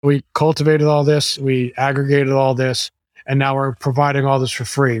We cultivated all this, we aggregated all this, and now we're providing all this for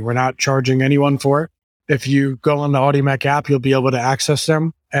free. We're not charging anyone for it. If you go on the Audiomack app, you'll be able to access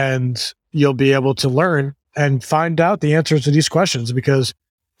them and you'll be able to learn and find out the answers to these questions because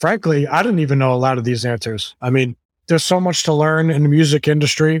frankly, I didn't even know a lot of these answers. I mean, there's so much to learn in the music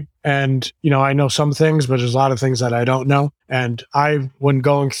industry. And, I know some things, but there's a lot of things that I don't know. And when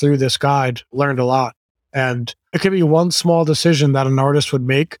going through this guide, learned a lot. And it could be one small decision that an artist would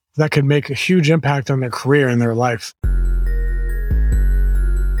make that could make a huge impact on their career and their life.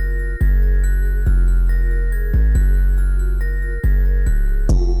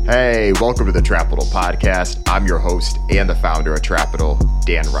 Hey, welcome to the Trapital Podcast. I'm your host and the founder of Trapital,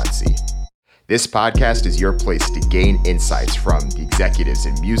 Dan Runcie. This podcast is your place to gain insights from the executives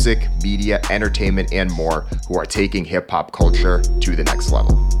in music, media, entertainment, and more who are taking hip-hop culture to the next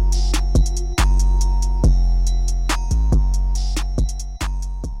level.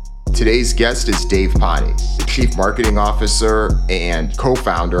 Today's guest is Dave Pani, the Chief Marketing Officer and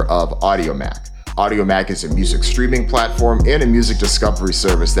co-founder of Audiomack. Audiomack is a music streaming platform and a music discovery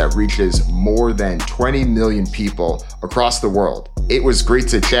service that reaches more than 20 million people across the world. It was great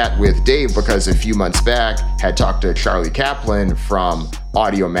to chat with Dave because a few months back, had talked to Charlie Kaplan from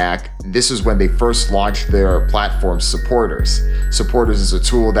Audiomack. This is when they first launched their platform, Supporters. Supporters is a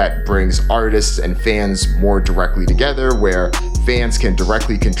tool that brings artists and fans more directly together, where fans can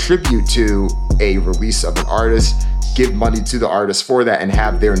directly contribute to a release of an artist, give money to the artist for that, and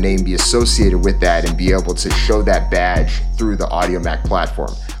have their name be associated with that and be able to show that badge through the Audiomack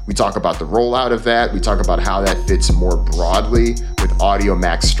platform. We talk about the rollout of that. We talk about how that fits more broadly with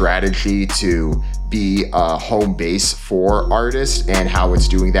Audiomack's strategy to be a home base for artists and how it's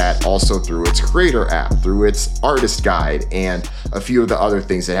doing that also through its creator app, through its artist guide, and a few of the other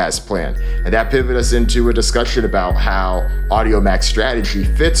things it has planned. And that pivoted us into a discussion about how Audiomack's strategy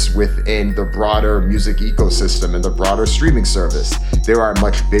fits within the broader music ecosystem and the broader streaming service. There are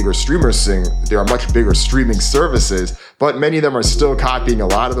much bigger streaming services, but many of them are still copying a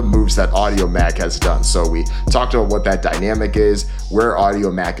lot of the moves that Audiomack has done. So we talked about what that dynamic is, where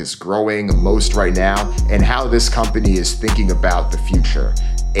Audiomack is growing most right now, and how this company is thinking about the future.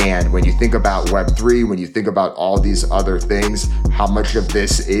 And when you think about Web3, when you think about all these other things, how much of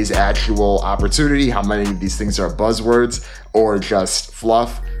this is actual opportunity, how many of these things are buzzwords or just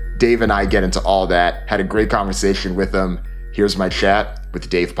fluff, Dave and I get into all that. Had a great conversation with him. Here's my chat with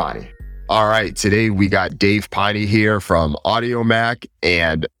Dave Pani. All right, today we got Dave Pani here from Audiomack,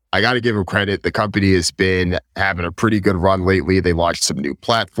 and I got to give him credit. The company has been having a pretty good run lately. They launched some new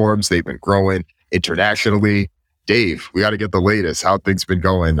platforms. They've been growing internationally. Dave, we got to get the latest. How things been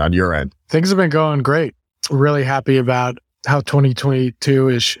going on your end? Things have been going great. Really happy about how 2022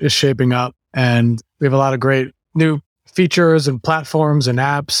 is shaping up. And we have a lot of great new features and platforms and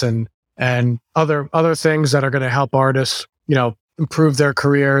apps and other things that are going to help artists, improve their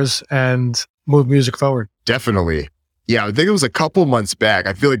careers and move music forward. Definitely. Yeah, I think it was a couple months back.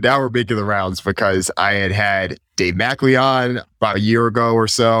 I feel like now we're making the rounds because I had Dave Mackley on about a year ago or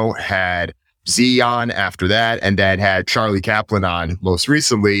so, had Z on after that, and then had Charlie Kaplan on most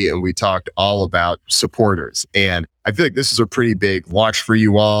recently, and we talked all about Supporters. And I feel like this is a pretty big launch for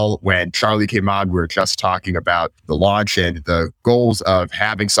you all. When Charlie came on, we were just talking about the launch and the goals of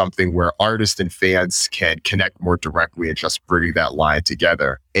having something where artists and fans can connect more directly and just bringing that line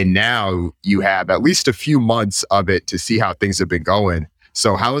together. And now you have at least a few months of it to see how things have been going.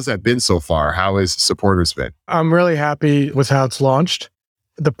 So how has that been so far? How has Supporters been? I'm really happy with how it's launched.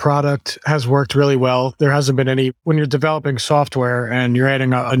 The product has worked really well. There hasn't been any, when you're developing software and you're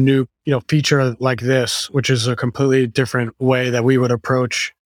adding a new, feature like this, which is a completely different way that we would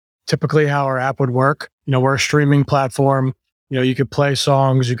approach typically how our app would work. We're a streaming platform. You could play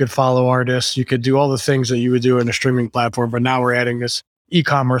songs, you could follow artists, you could do all the things that you would do in a streaming platform, but now we're adding this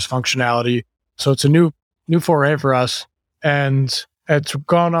e-commerce functionality. So it's a new foray for us, and it's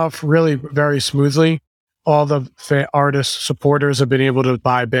gone off really very smoothly. All the artist supporters have been able to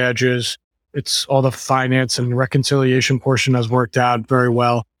buy badges. It's all the finance and reconciliation portion has worked out very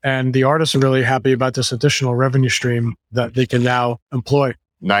well. And the artists are really happy about this additional revenue stream that they can now employ.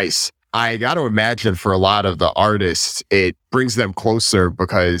 Nice. I got to imagine for a lot of the artists, it brings them closer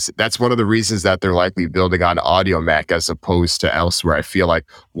because that's one of the reasons that they're likely building on Audiomack as opposed to elsewhere. I feel like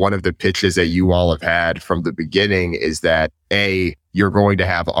one of the pitches that you all have had from the beginning is that you're going to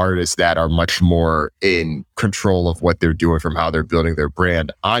have artists that are much more in control of what they're doing from how they're building their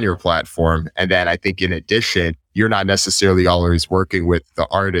brand on your platform. And then I think in addition, you're not necessarily always working with the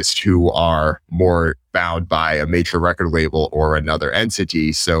artists who are more bound by a major record label or another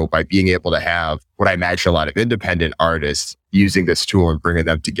entity. So by being able to have what I imagine a lot of independent artists using this tool and bringing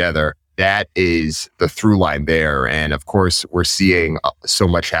them together, that is the through line there. And of course, we're seeing so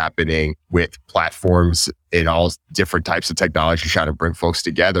much happening with platforms in all different types of technology trying to bring folks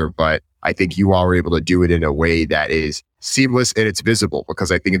together. But I think you all are able to do it in a way that is seamless and it's visible,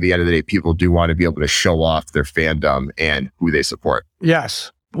 because I think at the end of the day, people do want to be able to show off their fandom and who they support.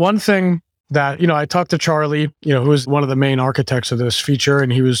 Yes. One thing that, I talked to Charlie, who was one of the main architects of this feature,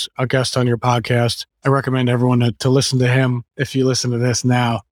 and he was a guest on your podcast. I recommend everyone to listen to him if you listen to this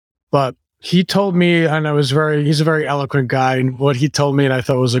now. But he told me, and he's a very eloquent guy. And what he told me, and I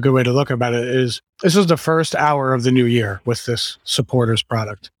thought was a good way to look at it, is this is the first hour of the new year with this supporters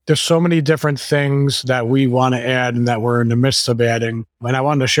product. There's so many different things that we want to add and that we're in the midst of adding. And I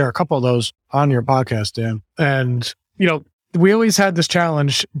wanted to share a couple of those on your podcast, Dan. And, we always had this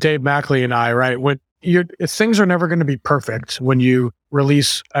challenge, Dave Mackley and I, right? Things are never going to be perfect when you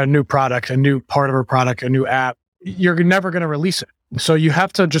release a new product, a new part of a product, a new app. You're never going to release it. So you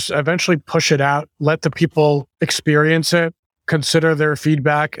have to just eventually push it out, let the people experience it, consider their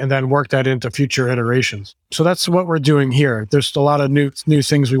feedback, and then work that into future iterations. So that's what we're doing here. There's a lot of new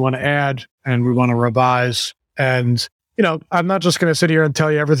things we want to add and we want to revise. And, I'm not just going to sit here and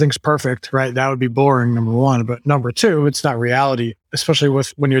tell you everything's perfect, right? That would be boring, number one. But number two, it's not reality, especially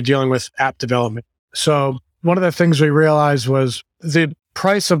when you're dealing with app development. So one of the things we realized was the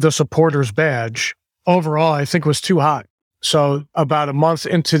price of the supporters badge overall, I think, was too high. So about a month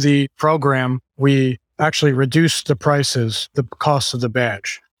into the program, we actually reduced the cost of the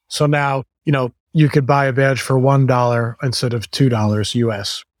badge. So now, you could buy a badge for $1 instead of $2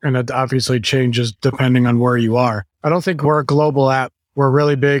 US. And it obviously changes depending on where you are. I don't think we're a global app. We're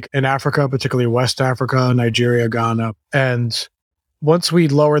really big in Africa, particularly West Africa, Nigeria, Ghana. And once we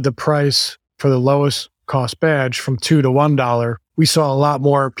lowered the price for the lowest cost badge from $2 to $1, we saw a lot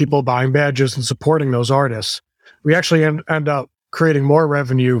more people buying badges and supporting those artists. We actually end up creating more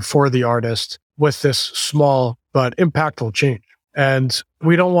revenue for the artist with this small but impactful change. And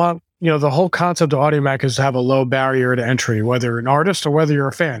we don't want, the whole concept of Audiomack is to have a low barrier to entry, whether you're an artist or whether you're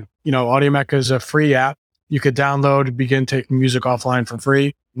a fan. Audiomack is a free app. You could download, begin taking music offline for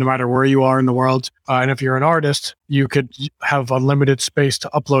free, no matter where you are in the world. And if you're an artist, you could have unlimited space to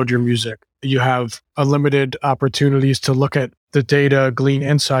upload your music. You have unlimited opportunities to look at the data, glean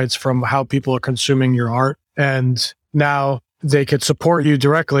insights from how people are consuming your art. And now they could support you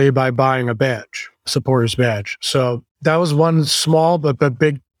directly by buying a badge, supporters badge. So that was one small but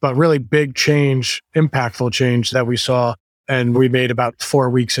really big change, impactful change that we saw. And we made about 4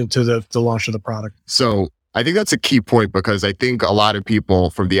 weeks into the launch of the product. So I think that's a key point, because I think a lot of people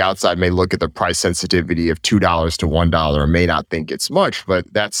from the outside may look at the price sensitivity of $2 to $1 and may not think it's much, but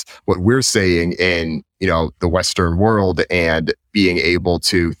that's what we're saying in, the Western world, and being able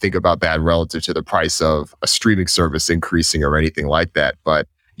to think about that relative to the price of a streaming service increasing or anything like that. But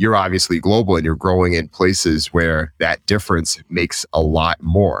you're obviously global and you're growing in places where that difference makes a lot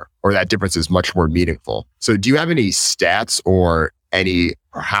more, or that difference is much more meaningful. So do you have any stats or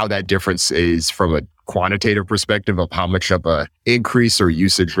how that difference is from a quantitative perspective of how much of a increase or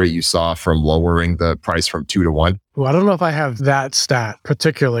usage rate you saw from lowering the price from 2 to 1? Well, I don't know if I have that stat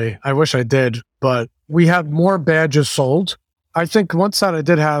particularly. I wish I did, but we have more badges sold. I think one stat I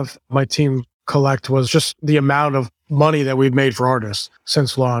did have my team collect was just the amount of money that we've made for artists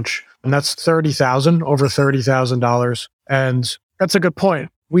since launch. And that's over $30,000. And that's a good point.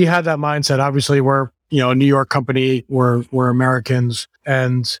 We had that mindset. Obviously, we're, a New York company, we're Americans,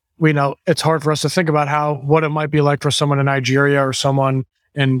 and we know it's hard for us to think about what it might be like for someone in Nigeria or someone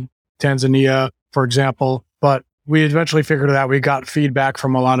in Tanzania, for example. But we eventually figured it out. We got feedback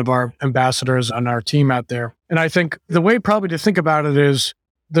from a lot of our ambassadors on our team out there. And I think the way probably to think about it is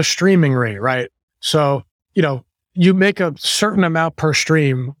the streaming rate, right? So, you make a certain amount per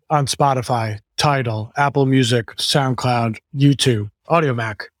stream on Spotify, Tidal, Apple Music, SoundCloud, YouTube,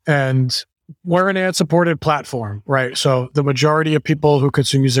 Audiomack. And we're an ad-supported platform, right? So the majority of people who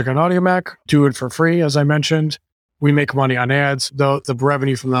consume music on Audiomack do it for free, as I mentioned. We make money on ads, though the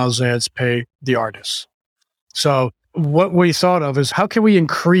revenue from those ads pay the artists. So what we thought of is, how can we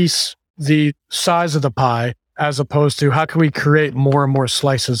increase the size of the pie, as opposed to how can we create more and more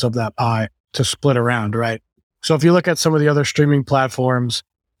slices of that pie to split around, right? So if you look at some of the other streaming platforms,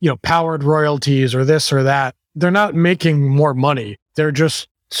 powered royalties or this or that, they're not making more money. They're just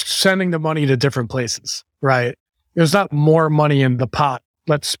sending the money to different places, right? There's not more money in the pot.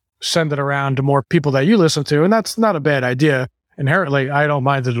 Let's send it around to more people that you listen to. And that's not a bad idea. Inherently, I don't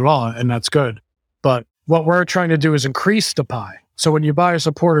mind it at all. And that's good. But what we're trying to do is increase the pie. So when you buy a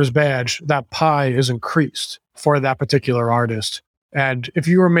supporter's badge, that pie is increased for that particular artist. And if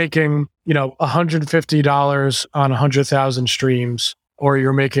you were making, $150 on 100,000 streams, or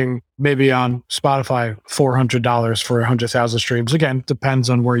you're making maybe on Spotify $400 for 100,000 streams, again, depends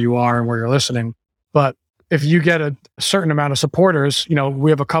on where you are and where you're listening. But if you get a certain amount of supporters,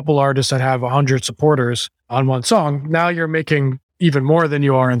 we have a couple artists that have 100 supporters on one song. Now you're making even more than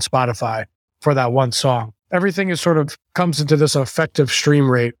you are in Spotify for that one song. Everything is sort of comes into this effective stream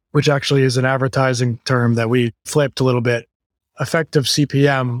rate, which actually is an advertising term that we flipped a little bit. Effective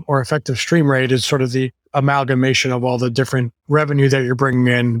CPM or effective stream rate is sort of the amalgamation of all the different revenue that you're bringing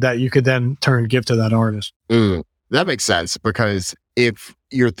in that you could then give to that artist. That makes sense, because if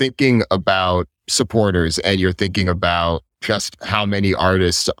you're thinking about supporters and you're thinking about just how many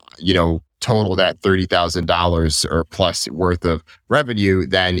artists, total that $30,000 or plus worth of revenue,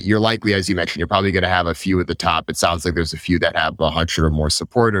 then you're likely, as you mentioned, you're probably going to have a few at the top. It sounds like there's a few that have 100 or more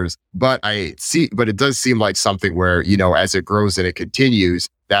supporters, but it does seem like something where, as it grows and it continues,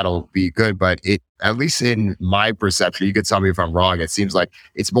 that'll be good. But at least in my perception, you could tell me if I'm wrong, it seems like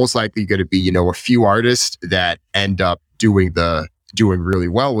it's most likely going to be, a few artists that end up doing really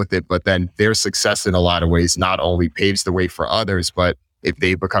well with it, but then their success in a lot of ways not only paves the way for others, but if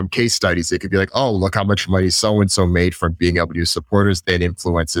they become case studies, it could be like, oh, look how much money so-and-so made from being able to use supporters, then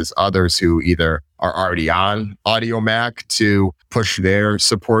influences others who either are already on Audiomack to push their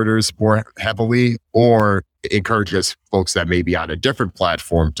supporters more heavily, or encourages folks that may be on a different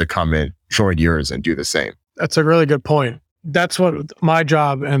platform to come in, join yours, and do the same. That's a really good point. That's what my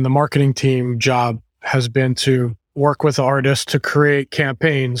job and the marketing team job has been, to work with artists to create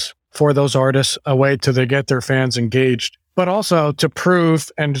campaigns for those artists, a way to get their fans engaged, but also to prove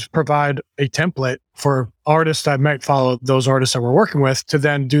and provide a template for artists that might follow those artists that we're working with to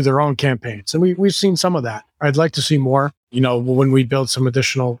then do their own campaigns. And we've seen some of that. I'd like to see more. When we build some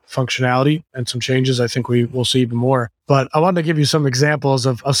additional functionality and some changes, I think we will see even more. But I wanted to give you some examples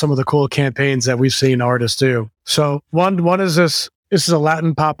of some of the cool campaigns that we've seen artists do. So one is this is a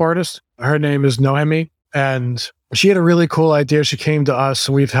Latin pop artist. Her name is Noemi, and she had a really cool idea. She came to us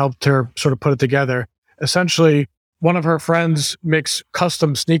and we've helped her sort of put it together. Essentially, one of her friends makes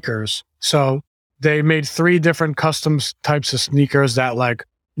custom sneakers. So they made 3 different custom types of sneakers that,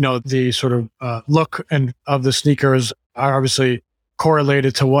 the sort of look and of the sneakers are obviously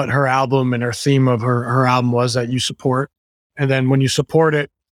correlated to what her album and her theme of her album was that you support. And then when you support it,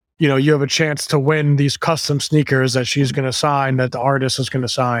 you have a chance to win these custom sneakers that she's going to sign, that the artist is going to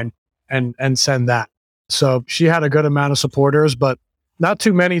sign and send that. So she had a good amount of supporters, but not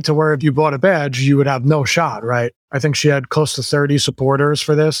too many to where if you bought a badge, you would have no shot, right? I think she had close to 30 supporters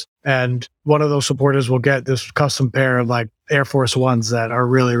for this. And one of those supporters will get this custom pair of Air Force Ones that are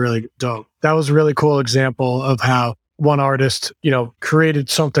really, really dope. That was a really cool example of how one artist, created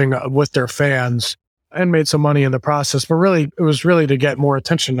something with their fans and made some money in the process. But really, it was really to get more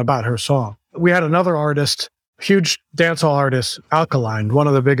attention about her song. We had another artist, huge dancehall artist, Alkaline, one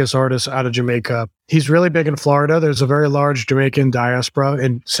of the biggest artists out of Jamaica. He's really big in Florida. There's a very large Jamaican diaspora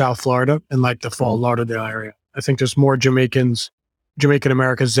in South Florida, in the Fort Lauderdale area. I think there's more Jamaican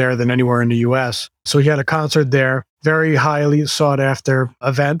Americans there than anywhere in the US. So he had a concert there, very highly sought after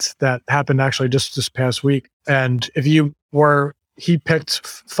event that happened actually just this past week. And he picked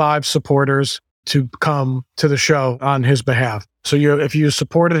 5 supporters to come to the show on his behalf. So if you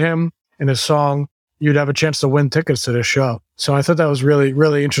supported him in his song, you'd have a chance to win tickets to this show. So I thought that was really,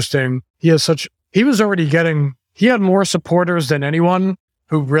 really interesting. He had more supporters than anyone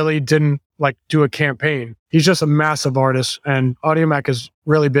who really didn't do a campaign. He's just a massive artist, and Audiomack is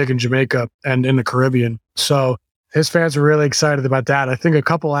really big in Jamaica and in the Caribbean. So his fans were really excited about that. I think a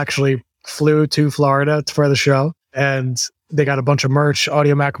couple actually flew to Florida for the show, and they got a bunch of merch,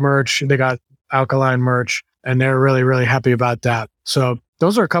 Audiomack merch, they got Alkaline merch, and they're really, really happy about that. So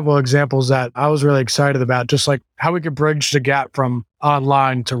those are a couple of examples that I was really excited about, just how we could bridge the gap from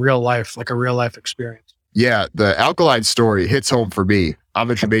online to real life, a real life experience. Yeah, the Alkaline story hits home for me. I'm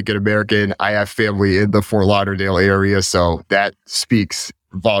a Jamaican American. I have family in the Fort Lauderdale area, so that speaks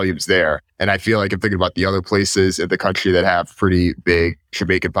volumes there. And I feel like I'm thinking about the other places in the country that have pretty big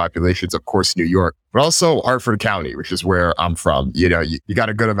Jamaican populations, of course, New York, but also Hartford County, which is where I'm from. You got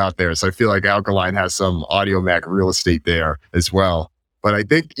a good amount there. So I feel like Alkaline has some Audiomack real estate there as well. But I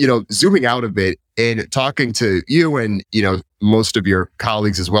think, zooming out a bit and talking to you and, most of your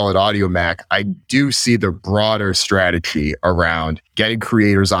colleagues as well at Audiomack, I do see the broader strategy around getting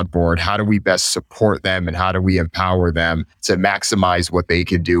creators on board. How do we best support them and how do we empower them to maximize what they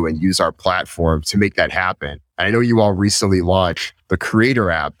can do and use our platform to make that happen? I know you all recently launched the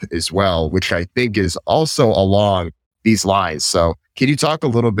Creator app as well, which I think is also along these lines. So can you talk a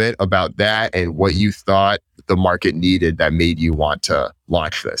little bit about that and what you thought the market needed that made you want to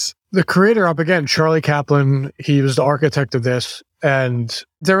launch this? The Creator app, again, Charlie Kaplan, he was the architect of this. And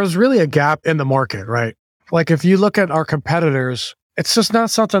there was really a gap in the market, right? Like if you look at our competitors, it's just not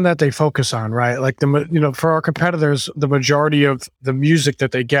something that they focus on, right? Like for our competitors, the majority of the music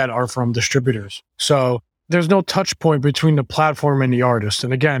that they get are from distributors. So there's no touch point between the platform and the artist.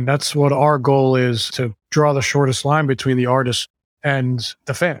 And again, that's what our goal is, to draw the shortest line between the artist and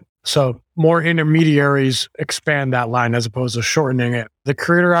the fan. So more intermediaries expand that line as opposed to shortening it. The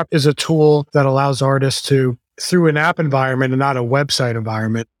Creator app is a tool that allows artists to, through an app environment and not a website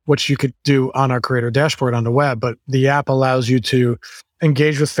environment, which you could do on our Creator dashboard on the web, but the app allows you to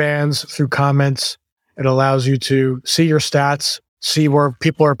engage with fans through comments. It allows you to see your stats, see where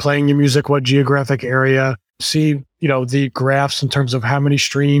people are playing your music, what geographic area, see, the graphs in terms of how many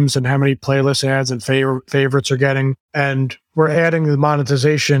streams and how many playlist ads and favorites are getting. And we're adding the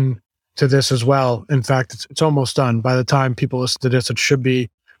monetization to this as well. In fact, it's almost done. By the time people listen to this,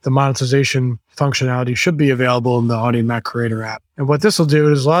 the monetization functionality should be available in the Audiomack Creator app. And what this will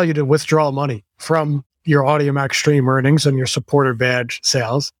do is allow you to withdraw money from your Audiomack stream earnings and your supporter badge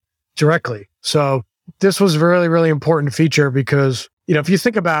sales directly. So this was a really, really important feature because, if you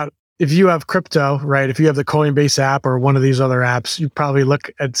think about, if you have crypto, right? If you have the Coinbase app or one of these other apps, you probably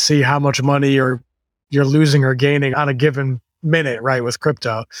look and see how much money you're losing or gaining on a given minute, right? With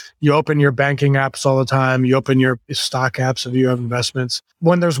crypto, you open your banking apps all the time. You open your stock apps if you have investments.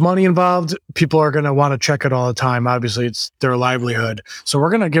 When there's money involved, people are going to want to check it all the time. Obviously, it's their livelihood. So we're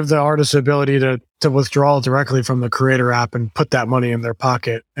going to give the artist the ability to withdraw directly from the Creator app and put that money in their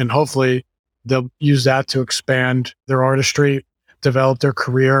pocket. And hopefully they'll use that to expand their artistry, develop their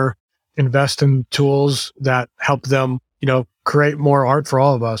career, invest in tools that help them, create more art for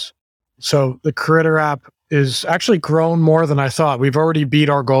all of us. So the Creator app is actually grown more than I thought. We've already beat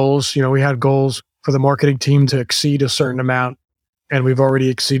our goals. We had goals for the marketing team to exceed a certain amount, and we've already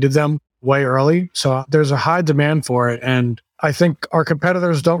exceeded them way early. So there's a high demand for it. And I think our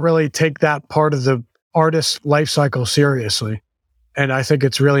competitors don't really take that part of the artist life cycle seriously. And I think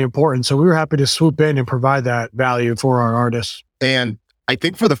it's really important. So we were happy to swoop in and provide that value for our artists. And I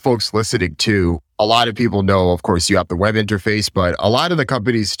think for the folks listening too, a lot of people know, of course, you have the web interface, but a lot of the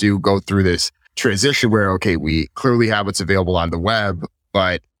companies do go through this transition where, okay, we clearly have what's available on the web,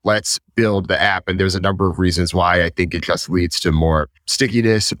 but let's build the app. And there's a number of reasons why I think it just leads to more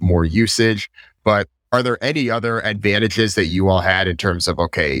stickiness, more usage. But are there any other advantages that you all had in terms of,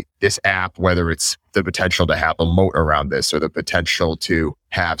 okay, this app, whether it's the potential to have a moat around this or the potential to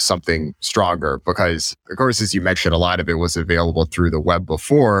have something stronger? Because, of course, as you mentioned, a lot of it was available through the web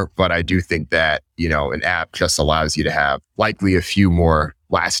before, but I do think that, an app just allows you to have likely a few more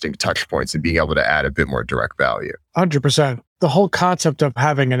lasting touch points and being able to add a bit more direct value. 100%. The whole concept of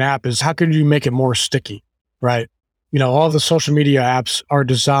having an app is how can you make it more sticky, right? All the social media apps are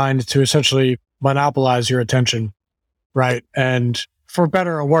designed to essentially monopolize your attention, right? And for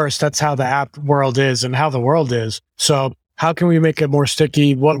better or worse, that's how the app world is and how the world is. So how can we make it more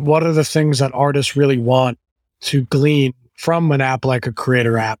sticky? What are the things that artists really want to glean from an app like a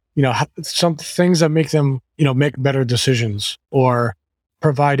Creator app? Some things that make them, make better decisions or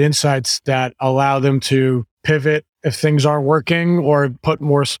provide insights that allow them to pivot if things aren't working or put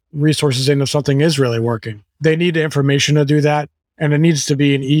more resources in if something is really working. They need the information to do that. And it needs to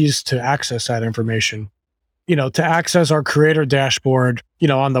be an ease to access that information. To access our Creator dashboard,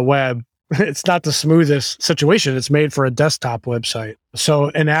 on the web, it's not the smoothest situation. It's made for a desktop website. So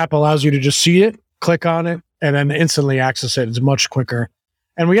an app allows you to just see it, click on it, and then instantly access it. It's much quicker.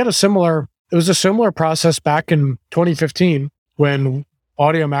 And we had a similar process back in 2015 when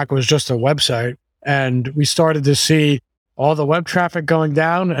Audiomack was just a website. And we started to see all the web traffic going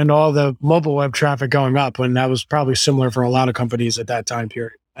down and all the mobile web traffic going up. And that was probably similar for a lot of companies at that time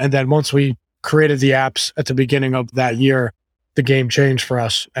period. And then once we created the apps at the beginning of that year, the game changed for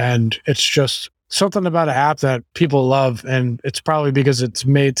us. And it's just something about an app that people love. And it's probably because it's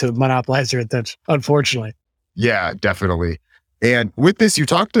made to monopolize your attention, unfortunately. Yeah, definitely. And with this, you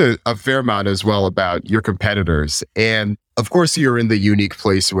talked a fair amount as well about your competitors. And of course, you're in the unique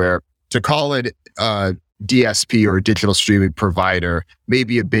place where to call it DSP or digital streaming provider may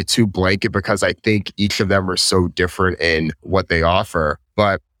be a bit too blanket because I think each of them are so different in what they offer.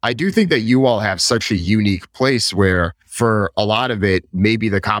 But I do think that you all have such a unique place where for a lot of it, maybe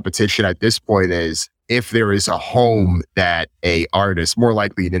the competition at this point is if there is a home that a artist, more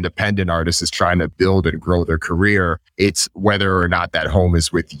likely an independent artist, is trying to build and grow their career, it's whether or not that home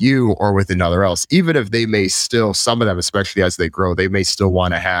is with you or with another else. Even if they may still, some of them, especially as they grow, they may still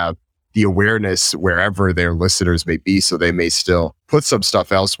want to have the awareness wherever their listeners may be. So they may still put some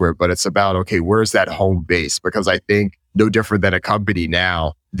stuff elsewhere, but it's about, okay, where's that home base? Because I think no different than a company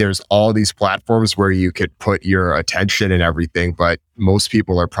now, there's all these platforms where you could put your attention and everything, but most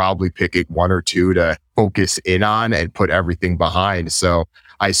people are probably picking one or two to focus in on and put everything behind. So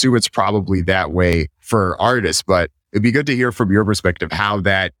I assume it's probably that way for artists, but it'd be good to hear from your perspective how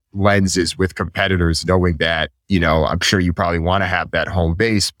that lens is with competitors, knowing that, I'm sure you probably want to have that home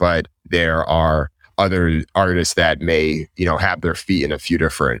base, but there are other artists that may, have their feet in a few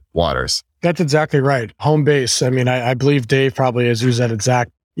different waters. That's exactly right. Home base. I mean, I believe Dave probably has used that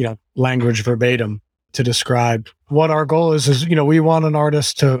exact, language verbatim to describe what our goal is, we want an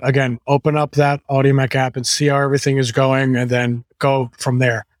artist to, again, open up that Audiomack app and see how everything is going and then go from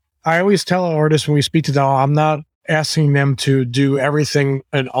there. I always tell artists when we speak to them, I'm not asking them to do everything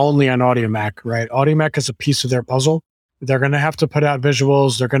and only on Audiomack, right? Audiomack is a piece of their puzzle. They're going to have to put out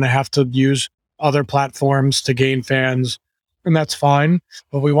visuals. They're going to have to use other platforms to gain fans, and that's fine.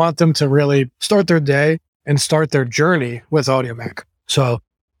 But we want them to really start their day and start their journey with Audiomack. So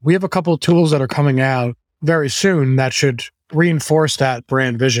we have a couple of tools that are coming out very soon that should reinforce that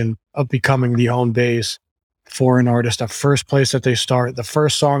brand vision of becoming the home base for an artist, the first place that they start, the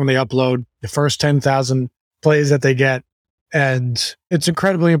first song they upload, the first 10,000 plays that they get. And it's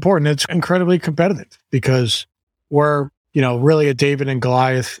incredibly important. It's incredibly competitive because we're, really a David and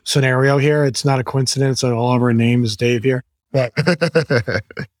Goliath scenario here. It's not a coincidence that all of our name is Dave here. But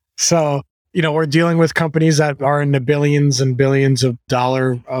so, we're dealing with companies that are in the billions and billions of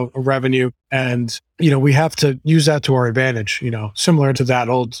dollars of revenue. And, we have to use that to our advantage, similar to that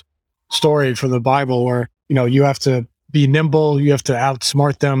old story from the Bible where, you have to be nimble, you have to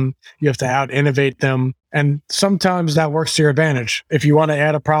outsmart them, you have to out-innovate them. And sometimes that works to your advantage. If you want to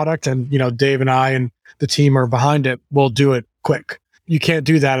add a product and, Dave and I and the team are behind it, we'll do it quick. You can't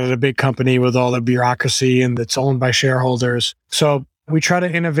do that at a big company with all the bureaucracy and it's owned by shareholders. So we try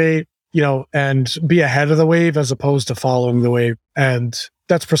to innovate, and be ahead of the wave as opposed to following the wave. And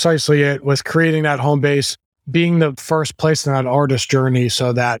that's precisely it with creating that home base, being the first place in that artist journey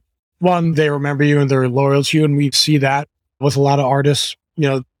so that one, they remember you and they're loyal to you. And we see that with a lot of artists,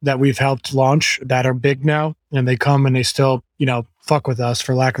 that we've helped launch that are big now, and they come and they still, fuck with us,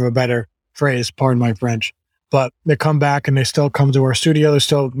 for lack of a better phrase, pardon my French. But they come back and they still come to our studio. They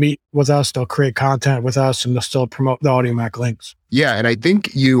still meet with us. They'll create content with us and they'll still promote the Audiomack links. Yeah. And I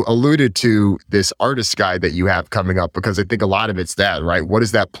think you alluded to this artist guide that you have coming up, because I think a lot of it's that, right? What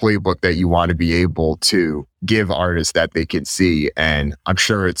is that playbook that you want to be able to give artists that they can see? And I'm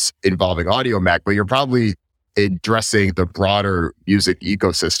sure it's involving Audiomack, but you're probably addressing the broader music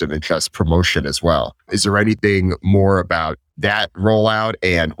ecosystem and just promotion as well. Is there anything more about that rollout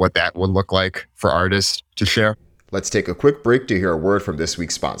and what that would look like for artists to share? Let's take a quick break to hear a word from this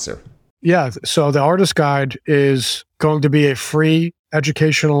week's sponsor. Yeah. So the Artist Guide is going to be a free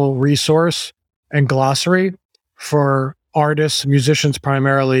educational resource and glossary for artists, musicians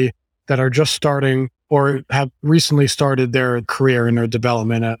primarily, that are just starting or have recently started their career and their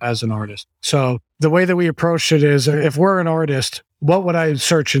development as an artist. So the way that we approach it is, if we're an artist, what would I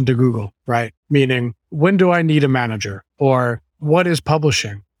search into Google, right? Meaning, when do I need a manager? Or what is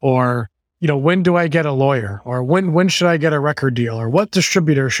publishing? Or, when do I get a lawyer? Or when should I get a record deal? Or what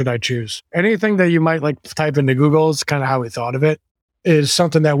distributor should I choose? Anything that you might type into Google is kind of how we thought of it, is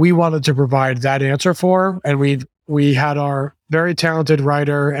something that we wanted to provide that answer for. And we had our very talented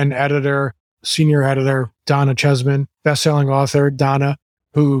writer and editor, senior editor, Donna Chesman, best-selling author, Donna,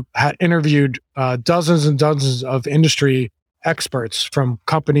 who had interviewed dozens and dozens of industry experts from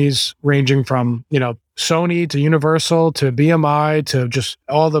companies ranging from, Sony to Universal to BMI to just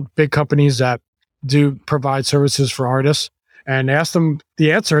all the big companies that do provide services for artists, and asked them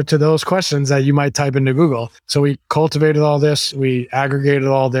the answer to those questions that you might type into Google. So we cultivated all this, we aggregated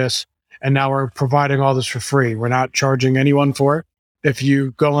all this, and now we're providing all this for free. We're not charging anyone for it. If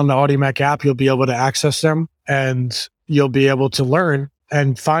you go on the Audiomack app, you'll be able to access them and you'll be able to learn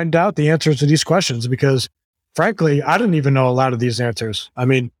and find out the answers to these questions, because frankly, I didn't even know a lot of these answers. I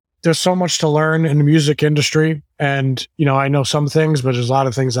mean, there's so much to learn in the music industry. And, I know some things, but there's a lot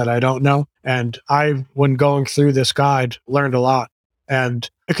of things that I don't know. And when going through this guide, learned a lot. And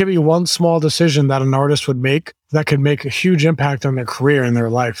it could be one small decision that an artist would make that could make a huge impact on their career and their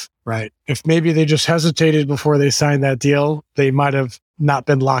life, right? If maybe they just hesitated before they signed that deal, they might have not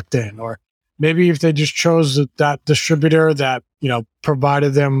been locked in. Or maybe if they just chose that distributor that,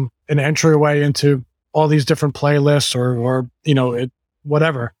 provided them an entryway into all these different playlists or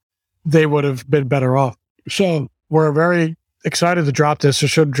whatever, they would have been better off. So we're very excited to drop this. It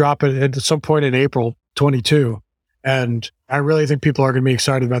should drop it at some point in April 22. And I really think people are going to be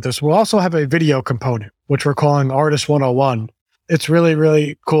excited about this. We'll also have a video component, which we're calling Artist 101. It's really,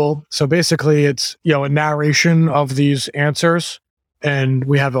 really cool. So basically it's, a narration of these answers. And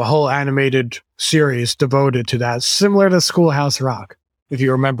we have a whole animated series devoted to that, similar to Schoolhouse Rock, if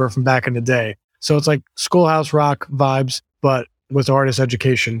you remember from back in the day. So it's like Schoolhouse Rock vibes, but with artist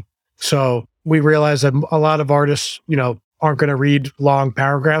education. So we realize that a lot of artists, aren't going to read long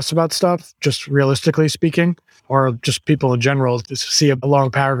paragraphs about stuff, just realistically speaking, or just people in general see a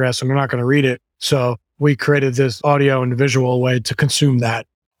long paragraph and they're not going to read it. So we created this audio and visual way to consume that,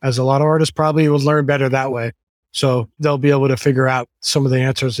 as a lot of artists probably will learn better that way. So they'll be able to figure out some of the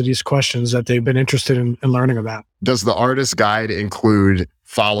answers to these questions that they've been interested in learning about. Does the artist guide include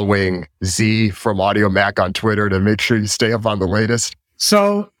following Z from Audiomack on Twitter to make sure you stay up on the latest?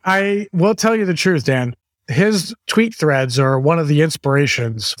 So I will tell you the truth, Dan. His tweet threads are one of the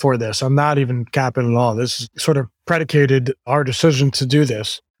inspirations for this. I'm not even capping at all. This is sort of predicated our decision to do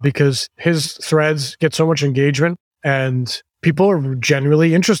this because his threads get so much engagement and people are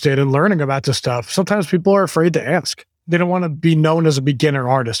genuinely interested in learning about this stuff. Sometimes people are afraid to ask. They don't want to be known as a beginner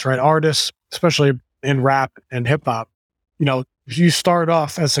artist, right? Artists, especially in rap and hip hop, you start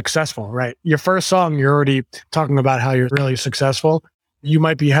off as successful, right? Your first song, you're already talking about how you're really successful. You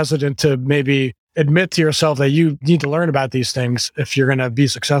might be hesitant to maybe admit to yourself that you need to learn about these things if you're going to be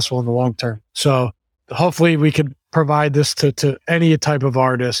successful in the long term. So hopefully we could provide this to any type of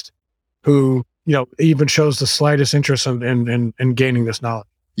artist who, even shows the slightest interest in gaining this knowledge.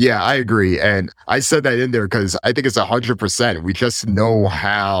 Yeah, I agree. And I said that in there because I think it's 100%. We just know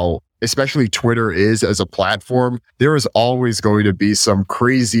how, especially Twitter is as a platform, there is always going to be some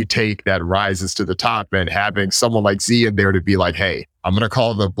crazy take that rises to the top, and having someone like Z in there to be like, hey, I'm going to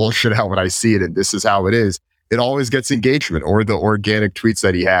call the bullshit out when I see it, and this is how it is. It always gets engagement, or the organic tweets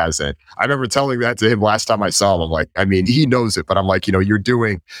that he has. And I remember telling that to him last time I saw him. I'm like, he knows it, but I'm like, you're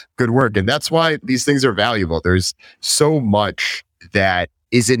doing good work. And that's why these things are valuable. There's so much that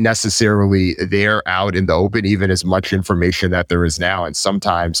isn't necessarily there out in the open, even as much information that there is now. And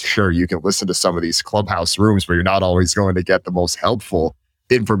sometimes, sure, you can listen to some of these clubhouse rooms where you're not always going to get the most helpful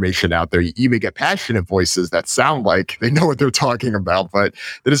information out there. You may get passionate voices that sound like they know what they're talking about, but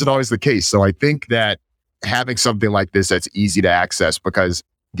that isn't always the case. So I think that having something like this that's easy to access, because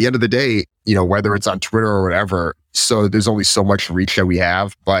at the end of the day, whether it's on Twitter or whatever, so there's only so much reach that we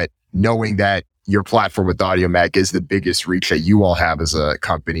have, but knowing that your platform with Audiomack is the biggest reach that you all have as a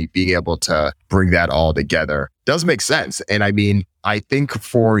company, being able to bring that all together does make sense. And I think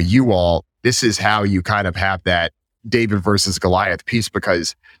for you all, this is how you kind of have that David versus Goliath piece,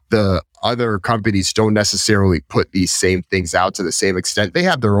 because the other companies don't necessarily put these same things out to the same extent. They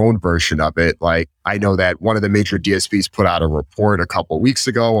have their own version of it. Like, I know that one of the major DSPs put out a report a couple of weeks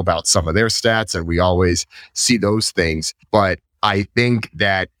ago about some of their stats, and we always see those things. But I think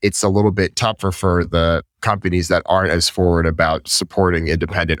that it's a little bit tougher for the companies that aren't as forward about supporting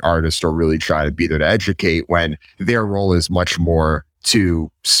independent artists or really trying to be there to educate, when their role is much more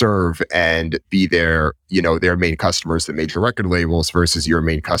to serve and be their main customers, the major record labels, versus your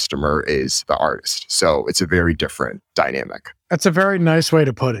main customer is the artist. So it's a very different dynamic. That's a very nice way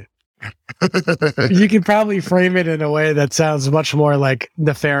to put it. You can probably frame it in a way that sounds much more like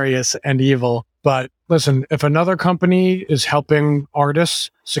nefarious and evil. But listen, if another company is helping artists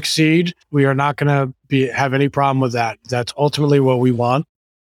succeed, we are not going to have any problem with that. That's ultimately what we want.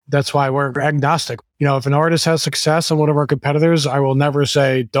 That's why we're agnostic. If an artist has success in one of our competitors, I will never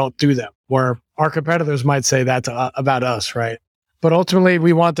say, don't do them, where our competitors might say that about us, right? But ultimately,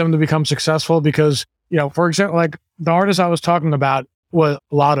 we want them to become successful because, for example, like the artist I was talking about was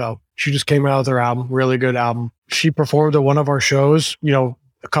Lotto. She just came out with her album, really good album. She performed at one of our shows,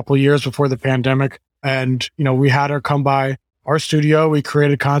 a couple of years before the pandemic. And, we had her come by our studio. We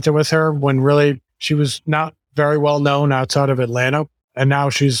created content with her when really she was not very well known outside of Atlanta. And now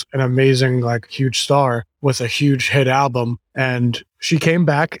she's an amazing, huge star with a huge hit album. And she came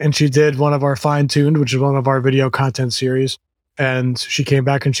back and she did one of our Fine Tuned, which is one of our video content series. And she came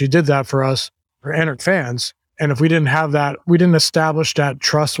back and she did that for us, and her fans. And if we didn't have that, we didn't establish that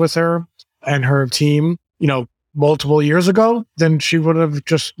trust with her and her team, multiple years ago, then she would have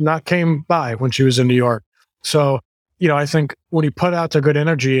just not came by when she was in New York. So, I think when you put out the good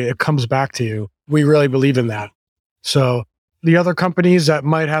energy, it comes back to you. We really believe in that. So the other companies that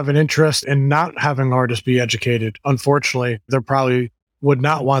might have an interest in not having artists be educated, unfortunately, they probably would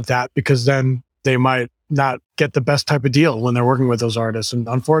not want that, because then they might not get the best type of deal when they're working with those artists. And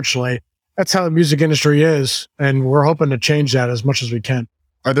unfortunately, that's how the music industry is. And we're hoping to change that as much as we can.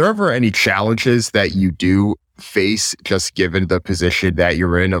 Are there ever any challenges that you do face just given the position that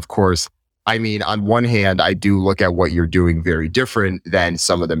you're in? Of course, I mean, on one hand, I do look at what you're doing very different than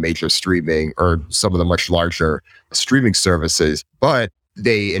some of the major streaming or some of the much larger streaming services, but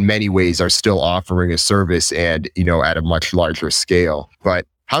they in many ways are still offering a service and, at a much larger scale. But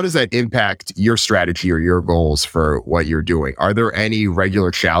how does that impact your strategy or your goals for what you're doing? Are there any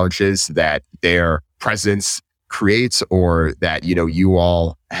regular challenges that their presence creates or that, you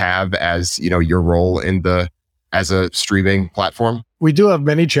all have as, your role as a streaming platform? We do have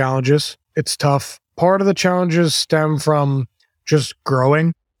many challenges. It's tough. Part of the challenges stem from just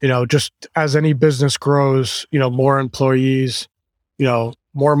growing, just as any business grows, more employees,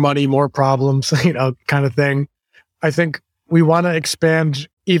 more money, more problems, kind of thing. I think we want to expand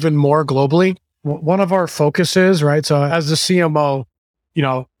even more globally. One of our focuses, right? So as the CMO,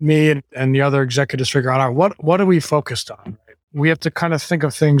 me and the other executives figure out, what are we focused on? Right? We have to kind of think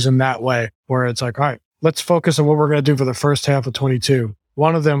of things in that way where it's like, all right, let's focus on what we're going to do for the first half of 22.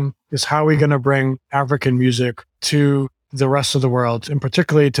 One of them is how are we going to bring African music to the rest of the world, and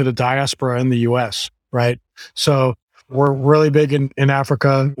particularly to the diaspora in the US, right? So we're really big in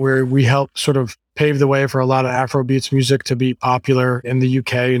Africa, where we help sort of pave the way for a lot of Afrobeats music to be popular in the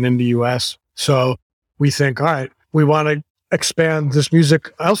UK and in the US. So we think, all right, we want to expand this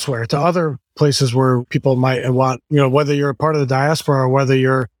music elsewhere to other places where people might want, whether you're a part of the diaspora or whether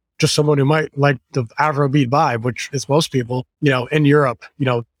you're just someone who might like the Afrobeat vibe, which is most people, in Europe,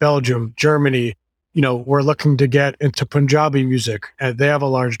 Belgium, Germany, we're looking to get into Punjabi music, and they have a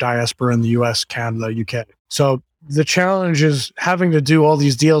large diaspora in the US, Canada, UK. So the challenge is having to do all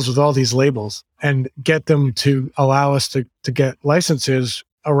these deals with all these labels and get them to allow us to get licenses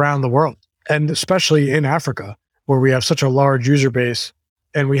around the world, and especially in Africa, where we have such a large user base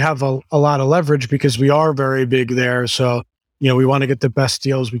and we have a lot of leverage because we are very big there. So, we want to get the best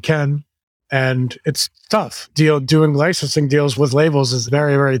deals we can. And it's tough. Doing licensing deals with labels is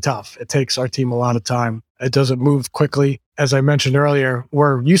very, very tough. It takes our team a lot of time. It doesn't move quickly. As I mentioned earlier,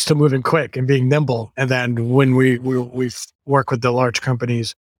 we're used to moving quick and being nimble. And then when we work with the large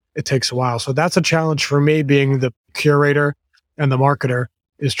companies, it takes a while. So that's a challenge for me, being the curator and the marketer,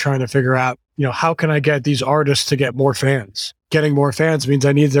 is trying to figure out, how can I get these artists to get more fans? Getting more fans means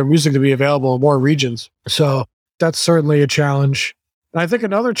I need their music to be available in more regions. So that's certainly a challenge. And I think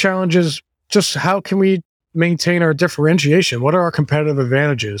another challenge is just how can we maintain our differentiation? What are our competitive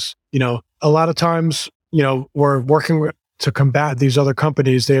advantages? A lot of times, we're working to combat these other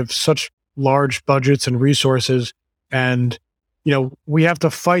companies. They have such large budgets and resources, and, we have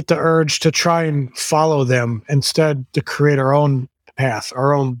to fight the urge to try and follow them, instead to create our own path,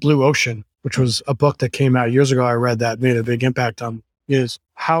 our own blue ocean, which was a book that came out years ago. I read that, made a big impact on, is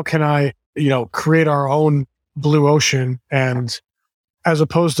how can I, create our own blue ocean, and as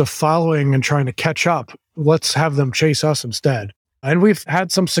opposed to following and trying to catch up, let's have them chase us instead. And we've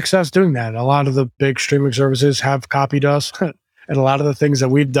had some success doing that. A lot of the big streaming services have copied us and a lot of the things that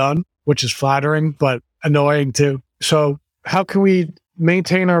we've done, which is flattering, but annoying too. So how can we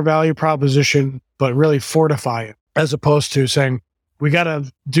maintain our value proposition, but really fortify it, as opposed to saying, we got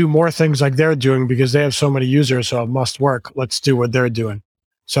to do more things like they're doing because they have so many users, so it must work. Let's do what they're doing.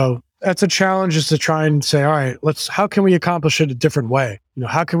 So that's a challenge, is to try and say, all right, how can we accomplish it a different way?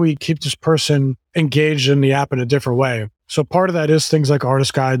 How can we keep this person engaged in the app in a different way? So part of that is things like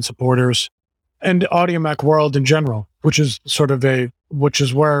Artist Guide, supporters, and Audiomack World in general, which is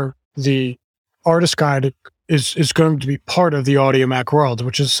where the Artist Guide is going to be part of the Audiomack World,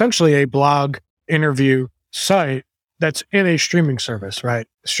 which is essentially a blog interview site that's in a streaming service, right?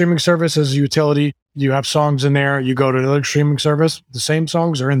 Streaming service is a utility. You have songs in there. You go to another streaming service, the same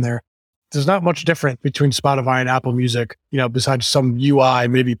songs are in there. There's not much different between Spotify and Apple Music, besides some UI,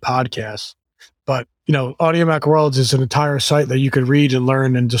 maybe podcasts. But, Audiomack Worlds is an entire site that you could read and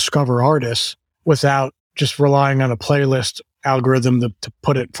learn and discover artists without just relying on a playlist algorithm to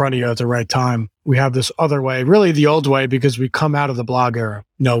put it in front of you at the right time. We have this other way, really the old way, because we come out of the blog era.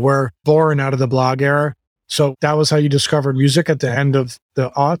 We're born out of the blog era. So that was how you discovered music at the end of the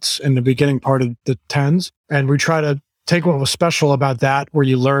aughts and the beginning part of the tens. And we try to take what was special about that, where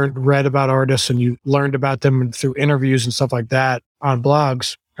you read about artists and you learned about them through interviews and stuff like that on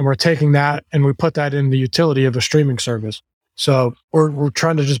blogs. And we're taking that and we put that in the utility of a streaming service. So we're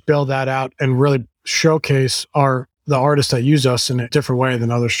trying to just build that out and really showcase the artists that use us in a different way than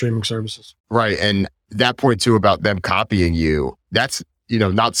other streaming services. Right. And that point too about them copying you, that's,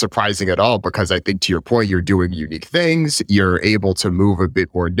 not surprising at all, because I think, to your point, you're doing unique things. You're able to move a bit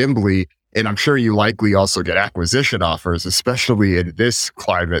more nimbly. And I'm sure you likely also get acquisition offers, especially in this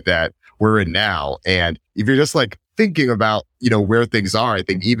climate that we're in now. And if you're just like thinking about, where things are, I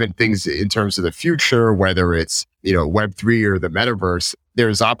think even things in terms of the future, whether it's, Web3 or the metaverse,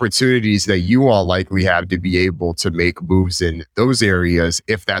 there's opportunities that you all likely have to be able to make moves in those areas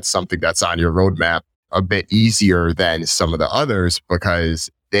if that's something that's on your roadmap a bit easier than some of the others, because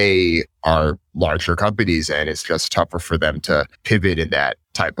they are larger companies and it's just tougher for them to pivot in that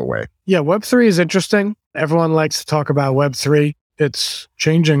type of way. Yeah, Web3 is interesting. Everyone likes to talk about Web3. It's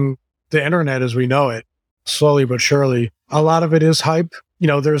changing the internet as we know it, slowly but surely. A lot of it is hype.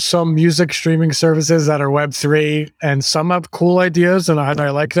 There's some music streaming services that are Web3 and some have cool ideas and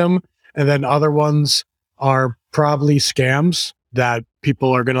I like them. And then other ones are probably scams that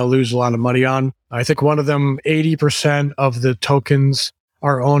people are going to lose a lot of money on. I think one of them, 80% of the tokens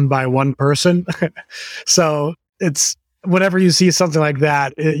are owned by one person. So it's whenever you see something like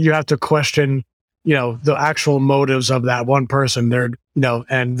that, you have to question, the actual motives of that one person. They're,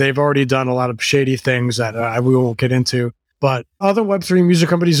 and they've already done a lot of shady things that we won't get into. But other Web3 music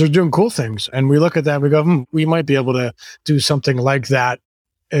companies are doing cool things. And we look at that and we go, we might be able to do something like that.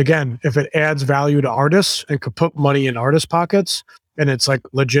 Again, if it adds value to artists and could put money in artists' pockets, and it's like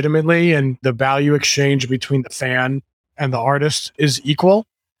legitimately, and the value exchange between the fan and the artist is equal,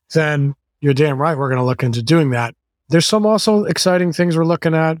 then you're damn right we're going to look into doing that. There's some also exciting things we're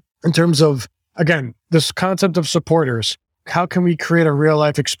looking at in terms of, again, this concept of supporters. How can we create a real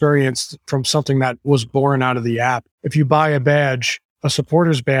life experience from something that was born out of the app? If you buy a badge, a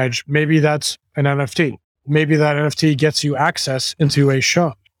supporters badge, maybe that's an NFT. Maybe that NFT gets you access into a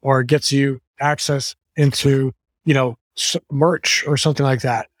shop or gets you access into, merch or something like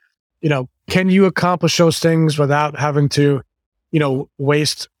that. Can you accomplish those things without having to,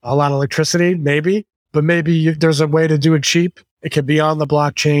 waste a lot of electricity? Maybe, but maybe there's a way to do it cheap. It could be on the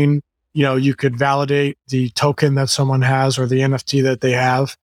blockchain. You could validate the token that someone has or the NFT that they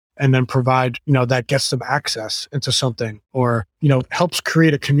have and then provide, that gets them access into something or, helps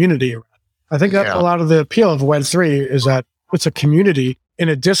create a community. I think that's a lot of the appeal of Web3 is that it's a community in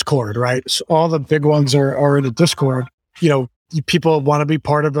a Discord, right? So all the big ones are in a Discord. People want to be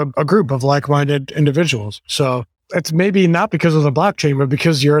part of a group of like-minded individuals. So it's maybe not because of the blockchain, but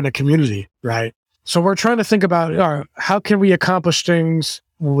because you're in a community, right? So we're trying to think about how can we accomplish things?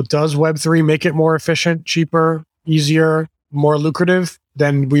 Does Web3 make it more efficient, cheaper, easier, more lucrative?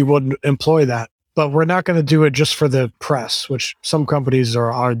 Then we would employ that. But we're not going to do it just for the press, which some companies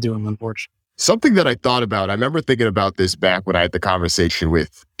are doing, unfortunately. Something that I thought about, I remember thinking about this back when I had the conversation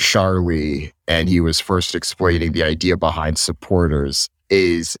with Charlie and he was first explaining the idea behind supporters,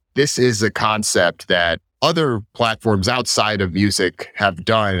 is this is a concept that other platforms outside of music have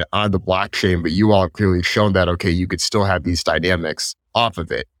done on the blockchain, but you all have clearly shown that, okay, you could still have these dynamics off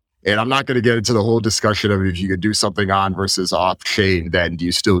of it. And I'm not going to get into the whole discussion of if you could do something on versus off chain, then do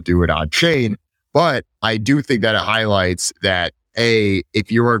you still do it on chain? But I do think that it highlights that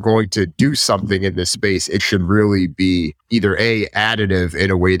if you are going to do something in this space, it should really be either additive in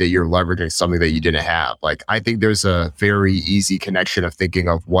a way that you're leveraging something that you didn't have. Like, I think there's a very easy connection of thinking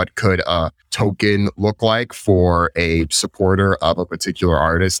of what could a token look like for a supporter of a particular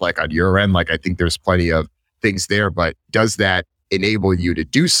artist, like on your end. Like, I think there's plenty of things there, but does that enable you to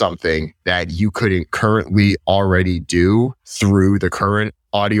do something that you couldn't currently already do through the current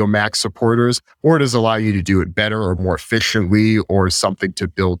Audiomack supporters, or does it allow you to do it better or more efficiently or something to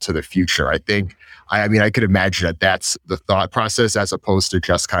build to the future? I think, I could imagine that that's the thought process as opposed to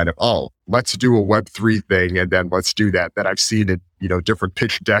just kind of, let's do a Web3 thing and then let's do that I've seen in, different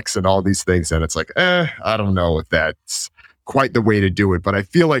pitch decks and all these things. And it's like, I don't know if that's quite the way to do it. But I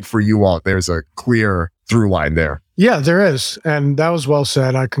feel like for you all, there's a clear through line there. Yeah, there is. And that was well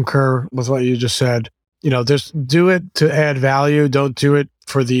said. I concur with what you just said. Just do it to add value. Don't do it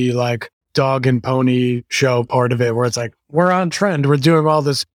for the dog and pony show part of it where it's like, we're on trend. We're doing all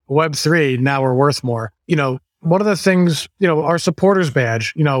this Web3. Now we're worth more. One of the things, our supporters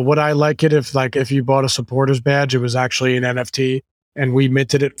badge, would I like it if you bought a supporters badge, it was actually an NFT and we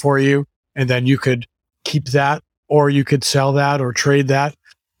minted it for you and then you could keep that or you could sell that or trade that.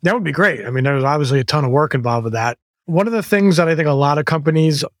 That would be great. There's obviously a ton of work involved with that. One of the things that I think a lot of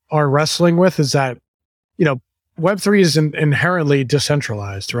companies are wrestling with is that, Web3 is inherently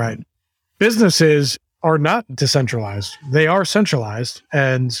decentralized, right? Businesses are not decentralized. They are centralized.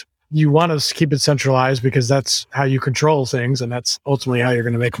 And you want to keep it centralized because that's how you control things. And that's ultimately how you're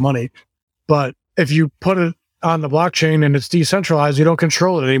going to make money. But if you put it on the blockchain and it's decentralized, you don't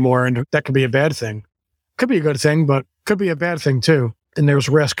control it anymore. And that could be a bad thing. Could be a good thing, but could be a bad thing too. And there's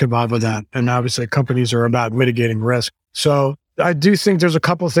risk involved with that. And obviously companies are about mitigating risk. So I do think there's a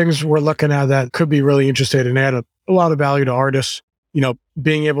couple of things we're looking at that could be really interesting and add a lot of value to artists.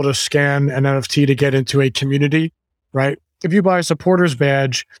 being able to scan an NFT to get into a community, right? If you buy a supporters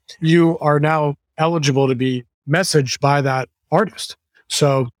badge, you are now eligible to be messaged by that artist.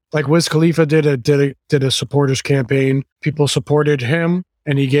 So like Wiz Khalifa did a supporters campaign. People supported him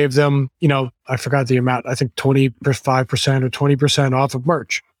and he gave them, I forgot the amount, I think 25% or 20% off of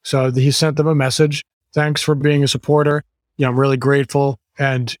merch. So he sent them a message. Thanks for being a supporter. I'm really grateful.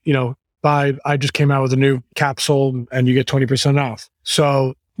 And, I just came out with a new capsule and you get 20% off.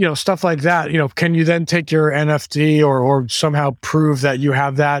 So, stuff like that, can you then take your NFT or somehow prove that you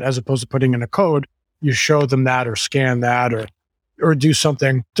have that as opposed to putting in a code? You show them that or scan that or do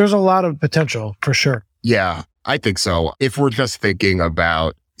something. There's a lot of potential for sure. Yeah, I think so. If we're just thinking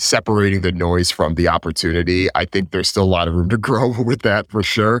about separating the noise from the opportunity, I think there's still a lot of room to grow with that for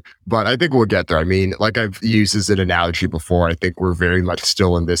sure. But I think we'll get there. I mean, like I've used as an analogy before, I think we're very much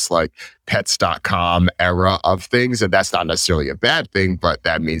still in this like pets.com era of things. And that's not necessarily a bad thing, but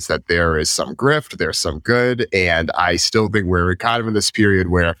that means that there is some grift, there's some good. And I still think we're kind of in this period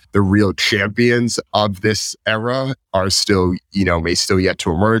where the real champions of this era are still, may still yet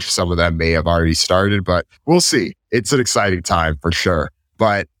to emerge. Some of them may have already started, but we'll see. It's an exciting time for sure.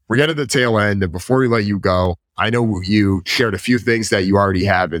 But we're getting to the tail end. And before we let you go, I know you shared a few things that you already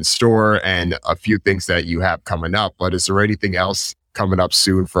have in store and a few things that you have coming up. But is there anything else coming up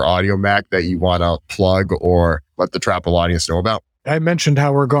soon for Audiomack that you want to plug or let the Trapple audience know about? I mentioned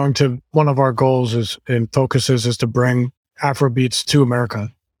how one of our goals and focuses is to bring Afrobeats to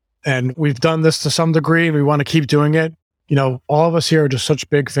America. And we've done this to some degree and we want to keep doing it. All of us here are just such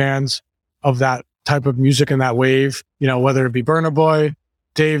big fans of that type of music and that wave, whether it be Burna Boy,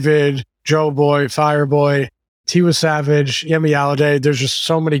 David, Joe Boy, Fireboy, Tiwa Savage, Yemi Alade. There's just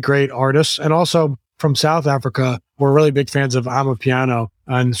so many great artists. And also from South Africa, we're really big fans of Amapiano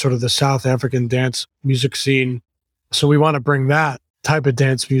and sort of the South African dance music scene. So we want to bring that type of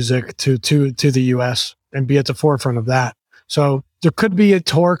dance music to the US and be at the forefront of that. So there could be a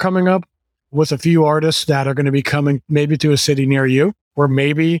tour coming up with a few artists that are going to be coming maybe to a city near you, or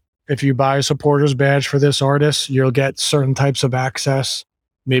maybe if you buy a supporters badge for this artist, you'll get certain types of access.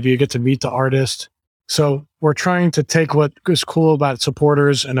 Maybe you get to meet the artist. So we're trying to take what is cool about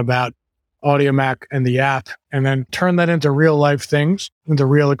supporters and about Audiomack and the app, and then turn that into real life things, into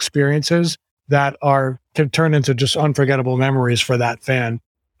real experiences that can turn into just unforgettable memories for that fan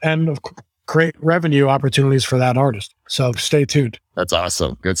and create revenue opportunities for that artist. So stay tuned. That's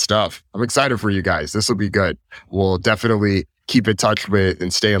awesome. Good stuff. I'm excited for you guys. This will be good. We'll definitely keep in touch with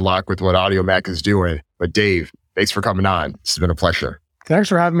and stay in lock with what Audiomack is doing. But Dave, thanks for coming on. This has been a pleasure. Thanks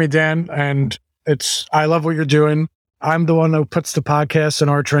for having me, Dan. And I love what you're doing. I'm the one who puts the podcast in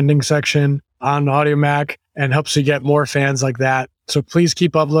our trending section on Audiomack and helps you get more fans like that. So please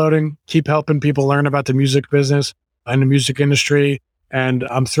keep uploading, keep helping people learn about the music business and the music industry. And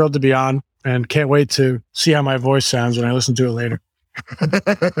I'm thrilled to be on and can't wait to see how my voice sounds when I listen to it later.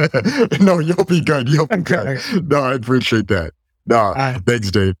 No, you'll be good. You'll be good. No, I appreciate that. No, thanks,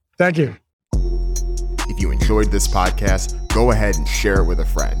 Dave. Thank you. If you enjoyed this podcast, go ahead and share it with a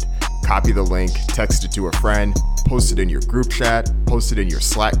friend. Copy the link, text it to a friend, post it in your group chat, post it in your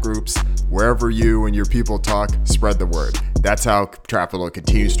Slack groups. Wherever you and your people talk, spread the word. That's how Trapelo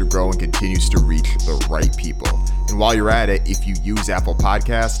continues to grow and continues to reach the right people. And while you're at it, if you use Apple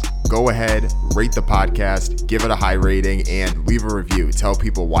Podcasts, go ahead, rate the podcast, give it a high rating, and leave a review. Tell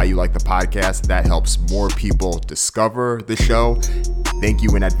people why you like the podcast. That helps more people discover the show. Thank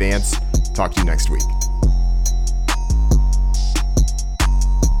you in advance. Talk to you next week.